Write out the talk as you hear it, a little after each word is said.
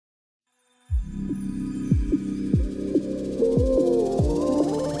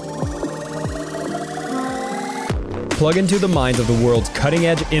plug into the minds of the world's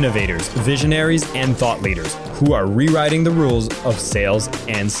cutting-edge innovators, visionaries, and thought leaders who are rewriting the rules of sales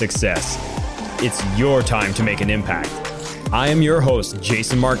and success. It's your time to make an impact. I am your host,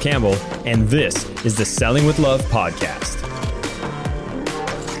 Jason Marc Campbell, and this is the Selling with Love podcast.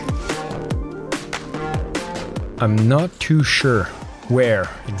 I'm not too sure where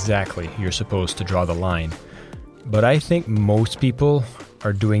exactly you're supposed to draw the line, but I think most people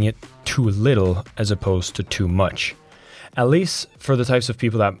are doing it too little as opposed to too much. At least for the types of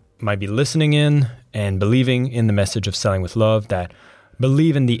people that might be listening in and believing in the message of Selling with Love, that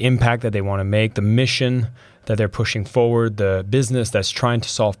believe in the impact that they want to make, the mission that they're pushing forward, the business that's trying to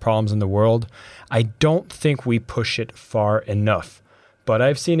solve problems in the world. I don't think we push it far enough. But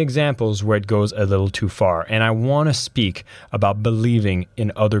I've seen examples where it goes a little too far, and I want to speak about believing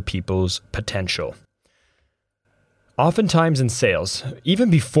in other people's potential. Oftentimes in sales, even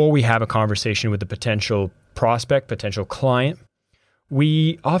before we have a conversation with the potential prospect, potential client,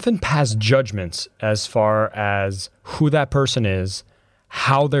 we often pass judgments as far as who that person is,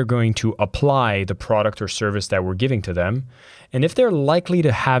 how they're going to apply the product or service that we're giving to them, and if they're likely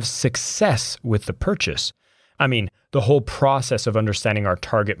to have success with the purchase. I mean, the whole process of understanding our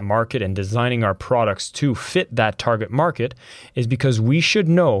target market and designing our products to fit that target market is because we should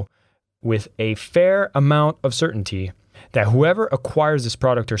know with a fair amount of certainty that whoever acquires this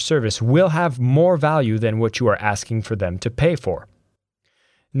product or service will have more value than what you are asking for them to pay for.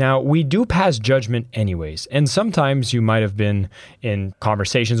 Now, we do pass judgment anyways, and sometimes you might have been in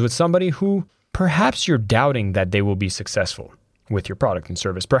conversations with somebody who perhaps you're doubting that they will be successful with your product and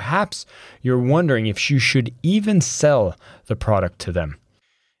service. Perhaps you're wondering if you should even sell the product to them.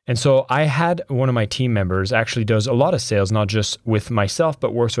 And so I had one of my team members actually does a lot of sales, not just with myself,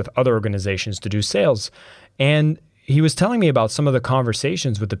 but works with other organizations to do sales. And he was telling me about some of the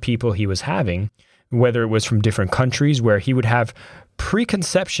conversations with the people he was having, whether it was from different countries where he would have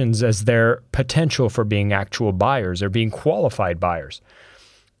preconceptions as their potential for being actual buyers or being qualified buyers.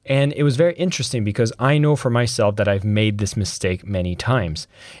 And it was very interesting because I know for myself that I've made this mistake many times,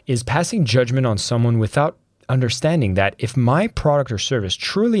 is passing judgment on someone without understanding that if my product or service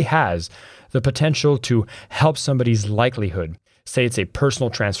truly has the potential to help somebody's likelihood, say it's a personal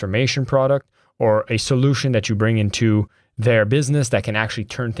transformation product or a solution that you bring into their business that can actually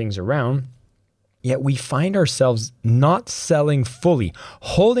turn things around, yet we find ourselves not selling fully,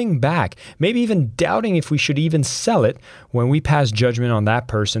 holding back, maybe even doubting if we should even sell it when we pass judgment on that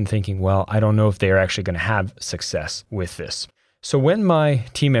person thinking, well, I don't know if they're actually going to have success with this. So when my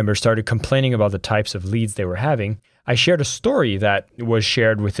team members started complaining about the types of leads they were having, I shared a story that was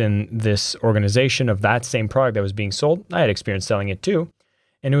shared within this organization of that same product that was being sold. I had experience selling it too.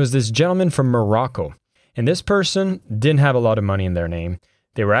 And it was this gentleman from Morocco. And this person didn't have a lot of money in their name.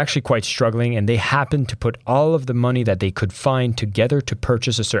 They were actually quite struggling, and they happened to put all of the money that they could find together to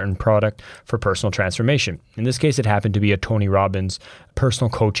purchase a certain product for personal transformation. In this case, it happened to be a Tony Robbins personal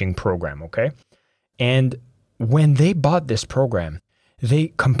coaching program, okay? And when they bought this program,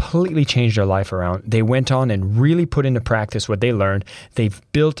 they completely changed their life around. They went on and really put into practice what they learned. They've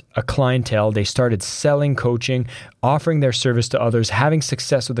built a clientele. They started selling coaching, offering their service to others, having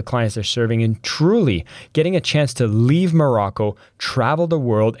success with the clients they're serving, and truly getting a chance to leave Morocco, travel the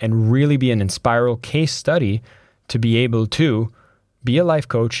world, and really be an inspiral case study to be able to be a life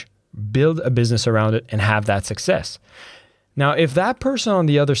coach, build a business around it, and have that success. Now, if that person on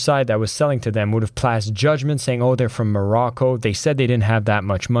the other side that was selling to them would have passed judgment saying, oh, they're from Morocco, they said they didn't have that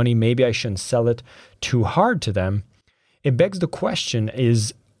much money, maybe I shouldn't sell it too hard to them, it begs the question,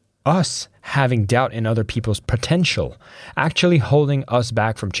 is us having doubt in other people's potential actually holding us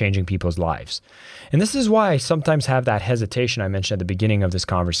back from changing people's lives? And this is why I sometimes have that hesitation I mentioned at the beginning of this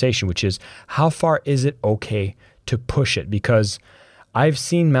conversation, which is how far is it okay to push it? Because I've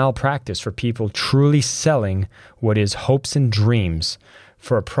seen malpractice for people truly selling what is hopes and dreams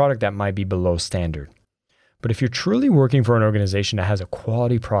for a product that might be below standard. But if you're truly working for an organization that has a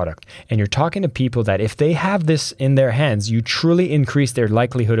quality product and you're talking to people that if they have this in their hands, you truly increase their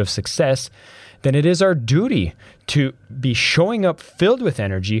likelihood of success, then it is our duty to be showing up filled with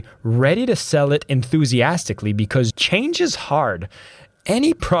energy, ready to sell it enthusiastically, because change is hard.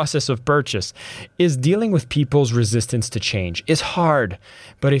 Any process of purchase is dealing with people's resistance to change. It's hard,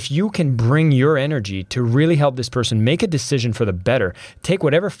 but if you can bring your energy to really help this person make a decision for the better, take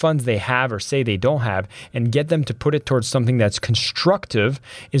whatever funds they have or say they don't have and get them to put it towards something that's constructive,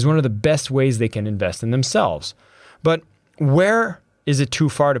 is one of the best ways they can invest in themselves. But where is it too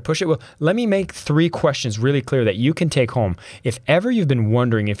far to push it? Well, let me make 3 questions really clear that you can take home. If ever you've been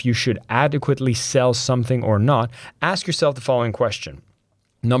wondering if you should adequately sell something or not, ask yourself the following question.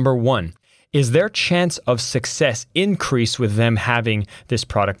 Number 1, Is their chance of success increased with them having this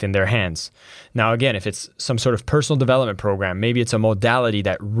product in their hands? Now, again, if it's some sort of personal development program, maybe it's a modality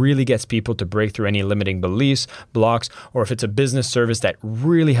that really gets people to break through any limiting beliefs, blocks, or if it's a business service that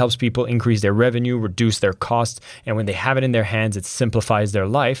really helps people increase their revenue, reduce their costs, and when they have it in their hands, it simplifies their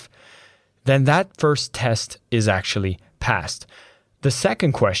life, then that first test is actually passed. The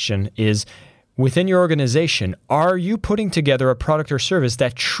second question is, within your organization, are you putting together a product or service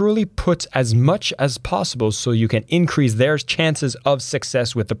that truly puts as much as possible so you can increase their chances of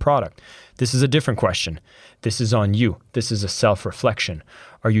success with the product? This is a different question. This is on you. This is a self-reflection.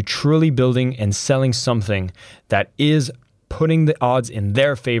 Are you truly building and selling something that is putting the odds in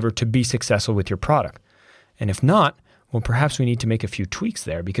their favor to be successful with your product? And if not, well, perhaps we need to make a few tweaks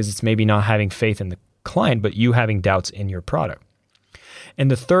there because it's maybe not having faith in the client, but you having doubts in your product. And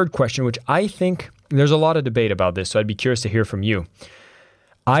the third question, which I think there's a lot of debate about this, so I'd be curious to hear from you.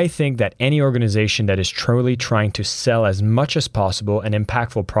 I think that any organization that is truly trying to sell as much as possible an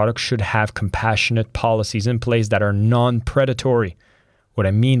impactful product should have compassionate policies in place that are non-predatory. What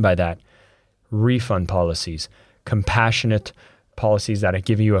I mean by that, refund policies, compassionate policies that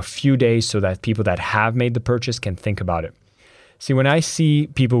give you a few days so that people that have made the purchase can think about it. See, when I see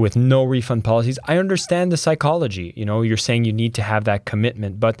people with no refund policies, I understand the psychology. You're saying you need to have that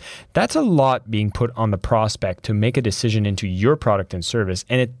commitment, but that's a lot being put on the prospect to make a decision into your product and service,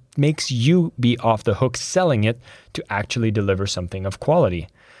 and it makes you be off the hook selling it to actually deliver something of quality.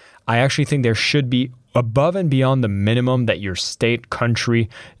 I actually think there should be above and beyond the minimum that your state, country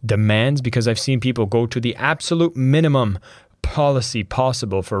demands, because I've seen people go to the absolute minimum policy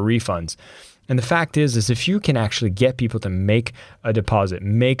possible for refunds. And the fact is if you can actually get people to make a deposit,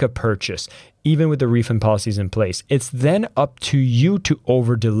 make a purchase, even with the refund policies in place, it's then up to you to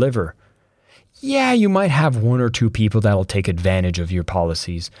over-deliver. Yeah, you might have one or two people that will take advantage of your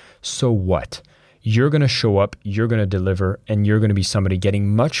policies. So what? You're going to show up, you're going to deliver, and you're going to be somebody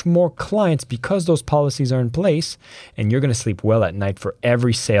getting much more clients because those policies are in place, and you're going to sleep well at night for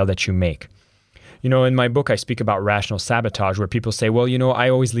every sale that you make. In my book, I speak about rational sabotage, where people say, well, I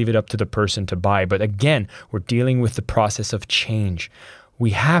always leave it up to the person to buy. But again, we're dealing with the process of change.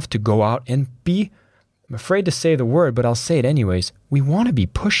 We have to go out and be, I'm afraid to say the word, but I'll say it anyways. We want to be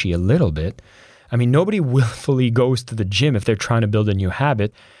pushy a little bit. Nobody willfully goes to the gym if they're trying to build a new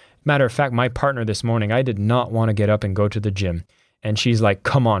habit. Matter of fact, my partner this morning, I did not want to get up and go to the gym. And she's like,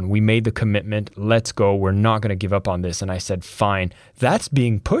 come on, we made the commitment. Let's go. We're not going to give up on this. And I said, fine. That's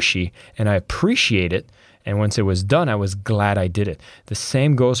being pushy, and I appreciate it. And once it was done, I was glad I did it. The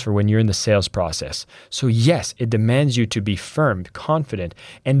same goes for when you're in the sales process. So yes, it demands you to be firm, confident,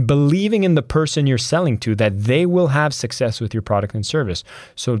 and believing in the person you're selling to that they will have success with your product and service.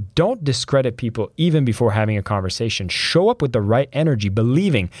 So don't discredit people even before having a conversation. Show up with the right energy,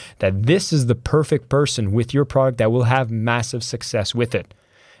 believing that this is the perfect person with your product that will have massive success with it.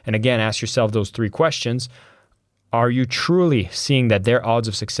 And again, ask yourself those 3 questions. Are you truly seeing that their odds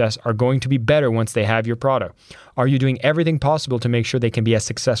of success are going to be better once they have your product? Are you doing everything possible to make sure they can be as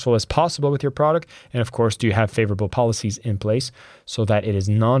successful as possible with your product? And of course, do you have favorable policies in place so that it is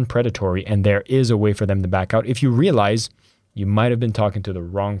non-predatory and there is a way for them to back out if you realize you might have been talking to the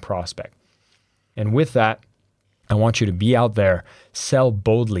wrong prospect? And with that, I want you to be out there, sell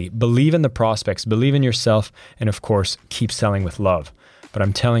boldly, believe in the prospects, believe in yourself, and of course, keep selling with love. But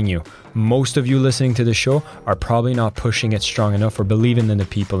I'm telling you, most of you listening to the show are probably not pushing it strong enough or believing in the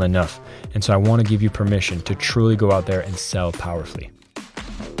people enough. And so I want to give you permission to truly go out there and sell powerfully.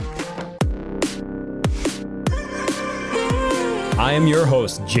 I am your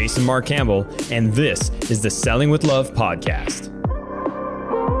host, Jason Marc Campbell, and this is the Selling with Love podcast.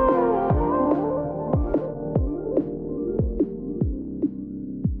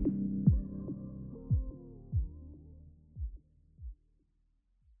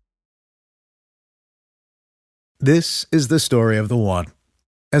 This is the story of the one.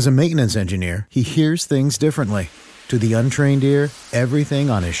 As a maintenance engineer, he hears things differently. To the untrained ear,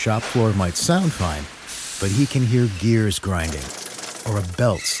 everything on his shop floor might sound fine, but he can hear gears grinding or a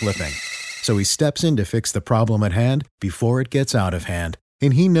belt slipping. So he steps in to fix the problem at hand before it gets out of hand.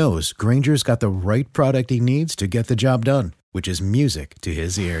 And he knows Grainger's got the right product he needs to get the job done, which is music to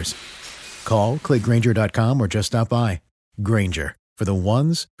his ears. Call, click Grainger.com, or just stop by. Grainger, for the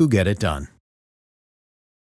ones who get it done.